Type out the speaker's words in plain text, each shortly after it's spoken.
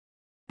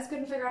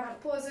couldn't figure out how to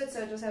pause it,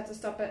 so I just had to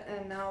stop it,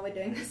 and now we're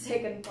doing the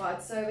second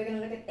part. So we're going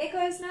to look at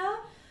echoes now.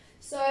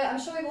 So I'm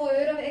sure we've all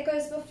heard of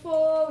echoes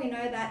before. We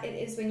know that it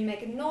is when you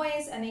make a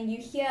noise and then you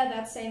hear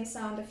that same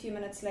sound a few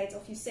minutes later,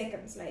 or a few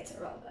seconds later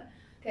rather.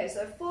 Okay,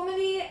 so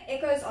formally,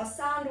 echoes are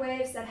sound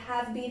waves that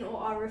have been or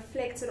are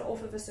reflected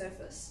off of a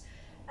surface.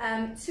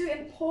 Two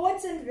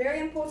important,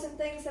 very important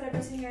things that I've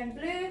written here in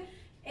blue.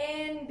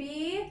 And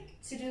B,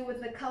 to do with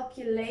the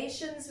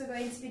calculations we're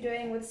going to be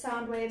doing with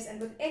sound waves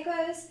and with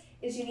echoes,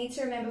 is you need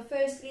to remember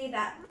firstly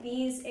that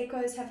these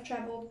echoes have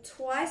traveled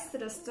twice the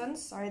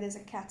distance. Sorry, there's a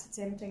cat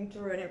attempting to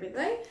ruin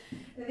everything.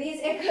 These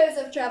echoes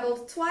have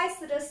traveled twice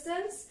the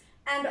distance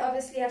and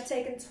obviously have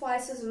taken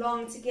twice as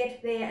long to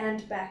get there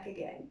and back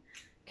again.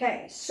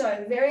 Okay,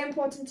 so very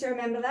important to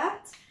remember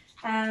that.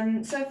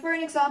 So for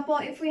an example,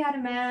 if we had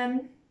a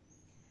man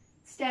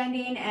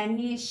standing and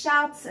he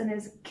shouts and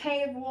there's a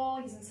cave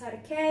wall, he's inside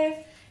a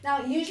cave.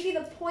 Now usually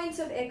the point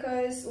of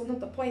echoes, well not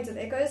the point of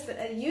echoes, but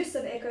a use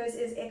of echoes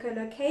is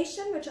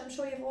echolocation, which I'm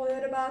sure you've all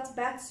heard about.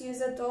 Bats use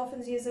it,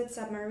 dolphins use it,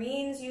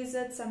 submarines use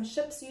it, some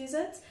ships use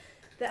it.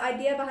 The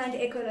idea behind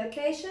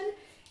echolocation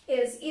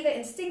is either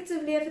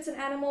instinctively if it's an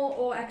animal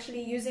or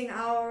actually using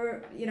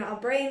our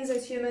brains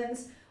as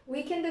humans.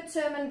 We can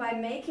determine by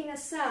making a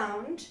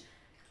sound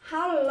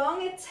how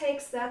long it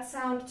takes that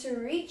sound to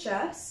reach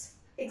us,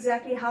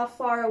 exactly how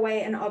far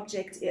away an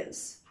object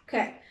is.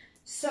 Okay,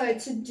 so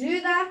to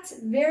do that,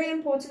 very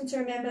important to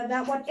remember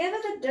that whatever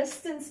the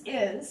distance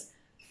is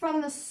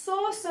from the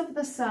source of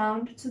the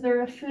sound to the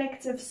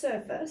reflective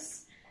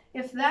surface,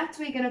 if that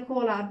we're going to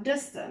call our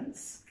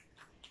distance,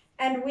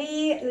 and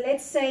we,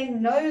 let's say,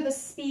 know the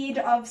speed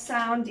of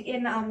sound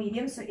in our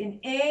medium, so in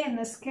air in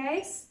this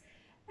case,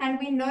 and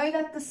we know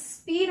that the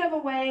speed of a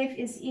wave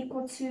is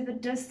equal to the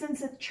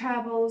distance it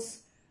travels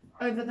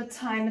over the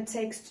time it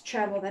takes to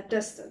travel that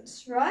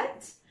distance,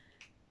 right?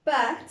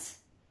 But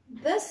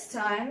this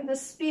time,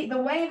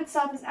 the wave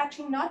itself is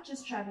actually not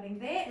just traveling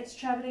there, it's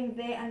traveling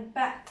there and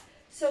back.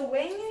 So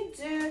when you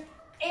do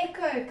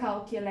echo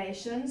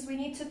calculations, we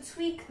need to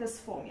tweak this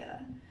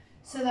formula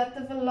so that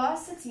the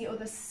velocity or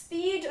the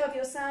speed of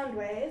your sound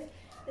wave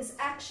is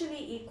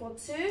actually equal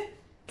to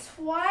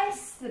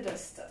twice the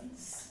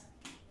distance.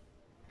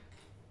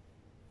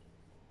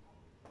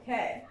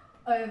 Okay,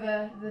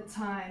 over the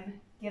time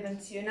given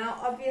to you. Now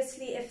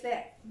obviously if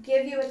they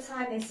give you a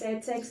time, they say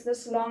it takes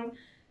this long,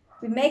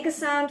 we make a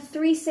sound,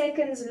 3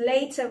 seconds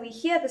later we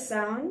hear the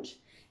sound,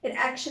 it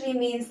actually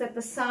means that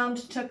the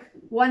sound took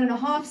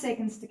 1.5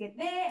 seconds to get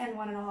there and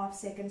 1.5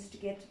 seconds to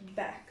get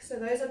back. So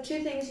those are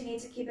two things you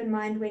need to keep in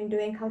mind when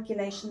doing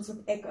calculations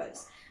with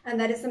echoes, and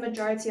that is the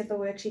majority of the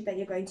worksheet that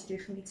you're going to do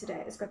for me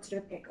today. It's got to do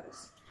with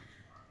echoes.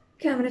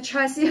 Okay, I'm going to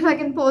try see if I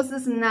can pause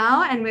this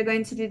now, and we're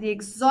going to do the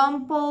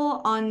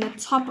example on the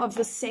top of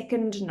the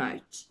second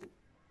note.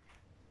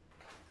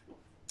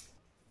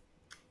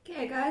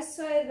 Okay guys,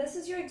 so this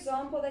is your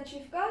example that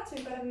you've got.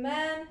 We've got a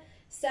man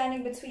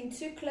standing between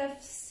two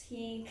cliffs.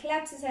 He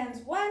claps his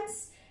hands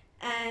once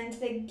and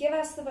they give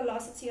us the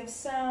velocity of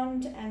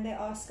sound and they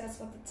ask us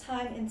what the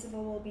time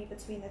interval will be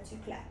between the two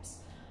claps.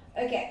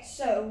 Okay,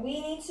 so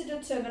we need to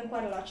determine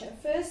quite a lot here.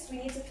 First, we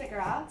need to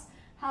figure out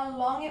how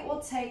long it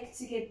will take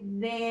to get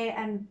there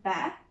and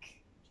back.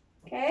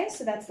 Okay,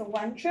 so that's the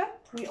one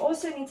trip. We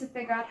also need to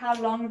figure out how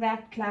long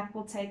that clap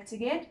will take to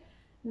get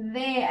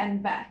there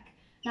and back.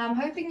 Now, I'm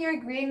hoping you're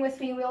agreeing with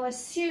me. We'll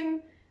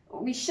assume,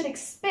 we should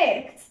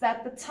expect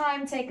that the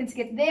time taken to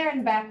get there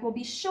and back will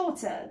be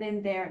shorter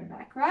than there and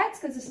back, right?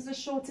 Because this is a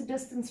shorter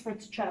distance for it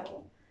to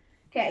travel.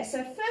 Okay,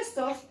 so first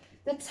off,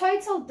 the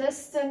total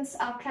distance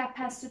our clap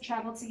has to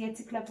travel to get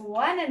to clip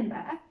 1 and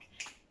back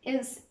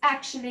is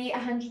actually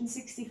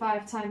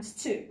 165 times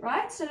 2,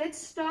 right? So let's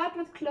start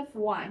with clip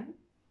 1.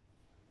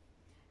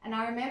 And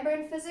now remember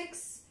in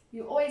physics,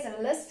 you always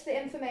list the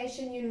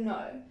information you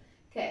know.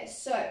 Okay,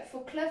 so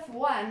for cliff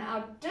 1,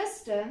 our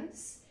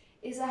distance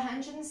is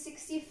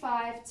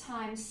 165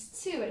 times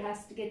 2. It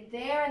has to get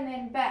there and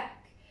then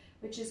back,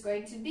 which is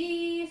going to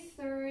be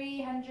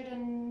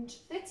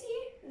 330,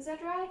 is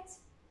that right?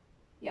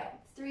 Yeah,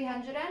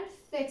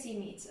 330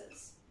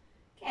 meters.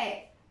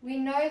 Okay, we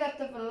know that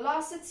the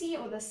velocity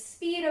or the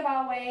speed of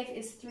our wave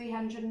is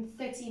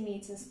 330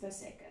 meters per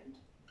second.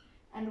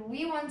 And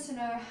we want to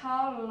know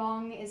how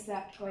long is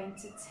that going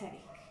to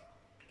take.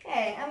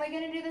 Okay, and we're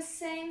going to do the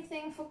same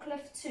thing for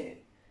cliff 2.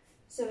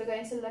 So we're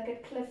going to look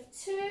at cliff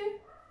 2.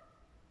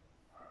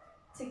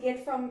 To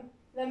get from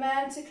the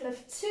man to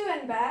cliff 2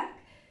 and back,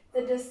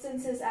 the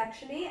distance is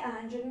actually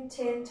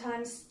 110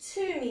 times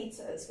 2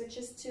 meters, which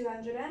is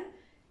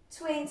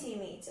 220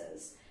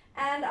 meters.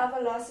 And our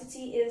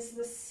velocity is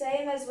the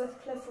same as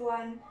with cliff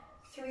 1,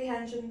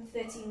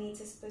 330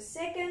 meters per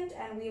second.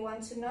 And we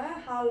want to know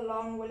how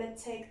long will it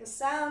take the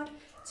sound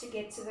to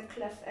get to the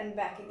cliff and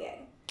back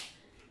again.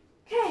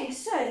 Okay,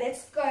 so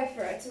let's go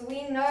for it.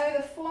 We know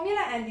the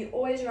formula, and you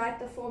always write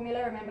the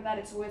formula. Remember that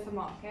it's worth a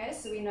mark, okay?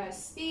 So we know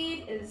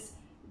speed is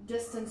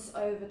distance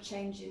over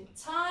change in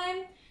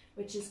time,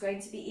 which is going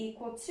to be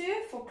equal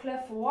to, for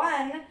cliff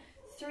 1,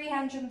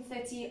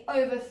 330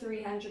 over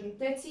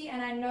 330,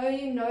 and I know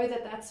you know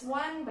that that's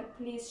 1, but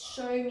please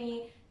show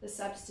me the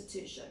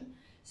substitution.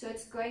 So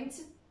it's going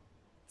to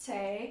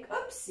take,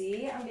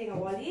 oopsie, I'm being a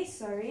wally,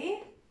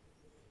 sorry.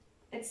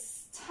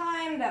 It's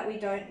time that we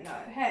don't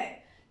know,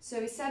 hey. So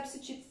we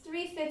substitute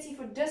 330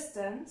 for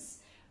distance,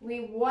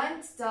 we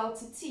want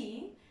delta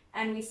t,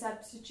 and we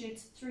substitute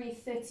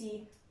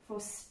 330 for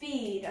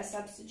speed. I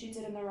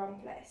substituted in the wrong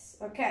place.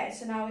 Okay,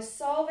 so now we're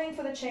solving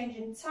for the change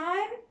in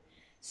time.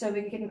 So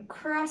we can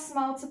cross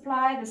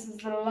multiply. This is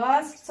the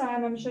last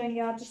time I'm showing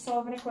you how to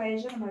solve an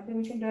equation. I'm hoping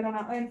we can do it on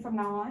our own from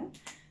now on.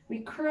 We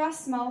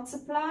cross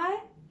multiply.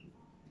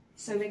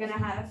 So we're going to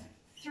have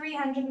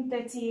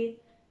 330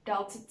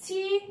 delta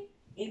t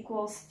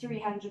equals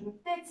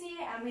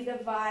 330, and we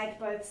divide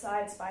both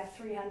sides by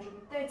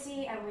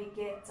 330, and we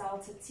get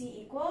delta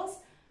t equals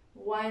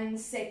 1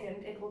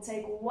 second. It will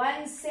take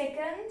 1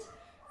 second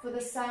for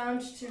the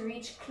sound to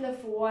reach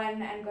cliff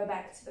 1 and go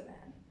back to the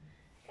man.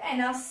 Okay,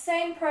 now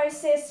same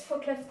process for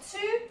cliff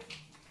 2.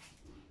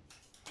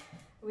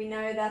 We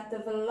know that the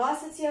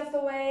velocity of the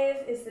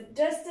wave is the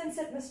distance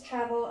it must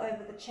travel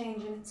over the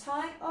change in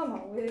time. Oh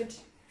my word.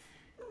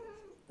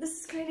 This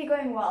is clearly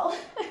going well.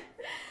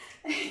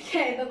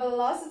 Okay, the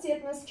velocity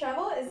it must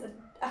travel is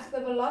the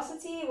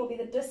velocity will be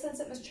the distance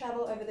it must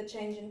travel over the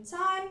change in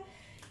time.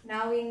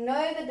 Now we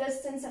know the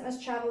distance it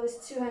must travel is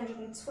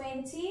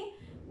 220.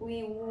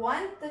 We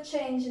want the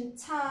change in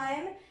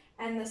time,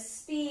 and the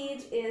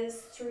speed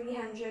is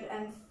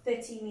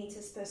 330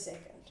 meters per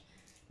second.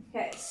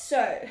 Okay,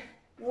 so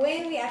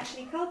when we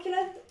actually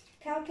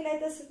calculate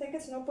this, I think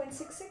it's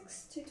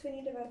 0.66,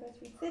 220 divided by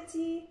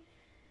 330,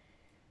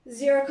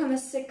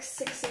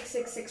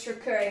 0.66666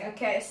 recurring.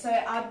 Okay, so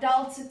our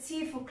delta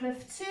t for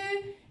cliff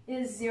 2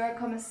 is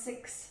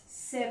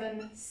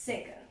 0.67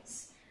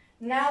 seconds.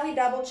 Now we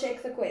double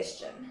check the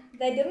question.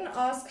 They didn't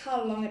ask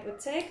how long it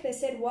would take, they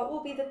said what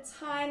will be the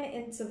time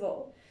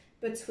interval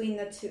between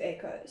the two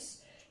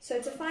echoes. So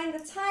to find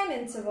the time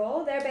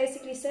interval, they're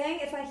basically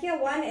saying if I hear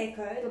one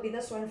echo, it'll be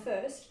this one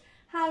first,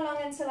 how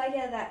long until I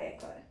hear that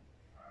echo?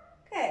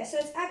 Okay, so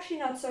it's actually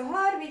not so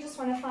hard, we just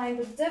want to find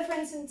the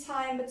difference in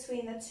time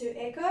between the two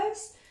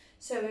echoes.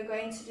 So we're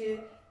going to do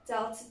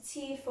delta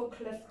t for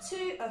cliff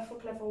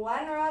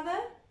 1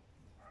 rather,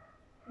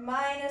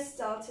 minus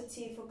delta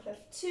t for cliff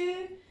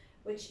 2,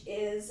 which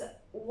is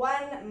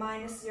 1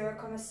 minus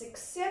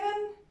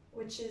 0.67,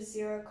 which is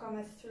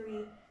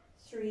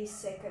 0.33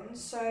 seconds.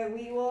 So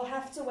we will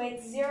have to wait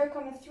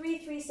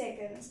 0.33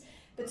 seconds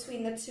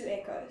between the two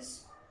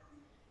echoes.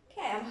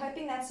 Okay, I'm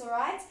hoping that's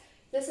alright.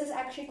 This is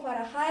actually quite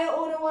a higher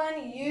order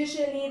one.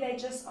 Usually they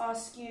just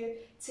ask you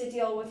to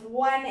deal with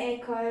one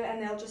echo,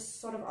 and they'll just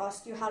sort of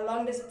ask you how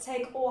long does it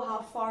take or how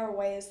far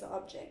away is the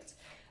object.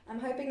 I'm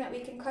hoping that we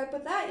can cope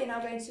with that. You're now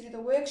going to do the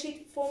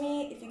worksheet for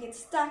me. If you get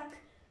stuck,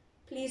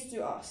 please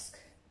do ask.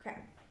 Okay.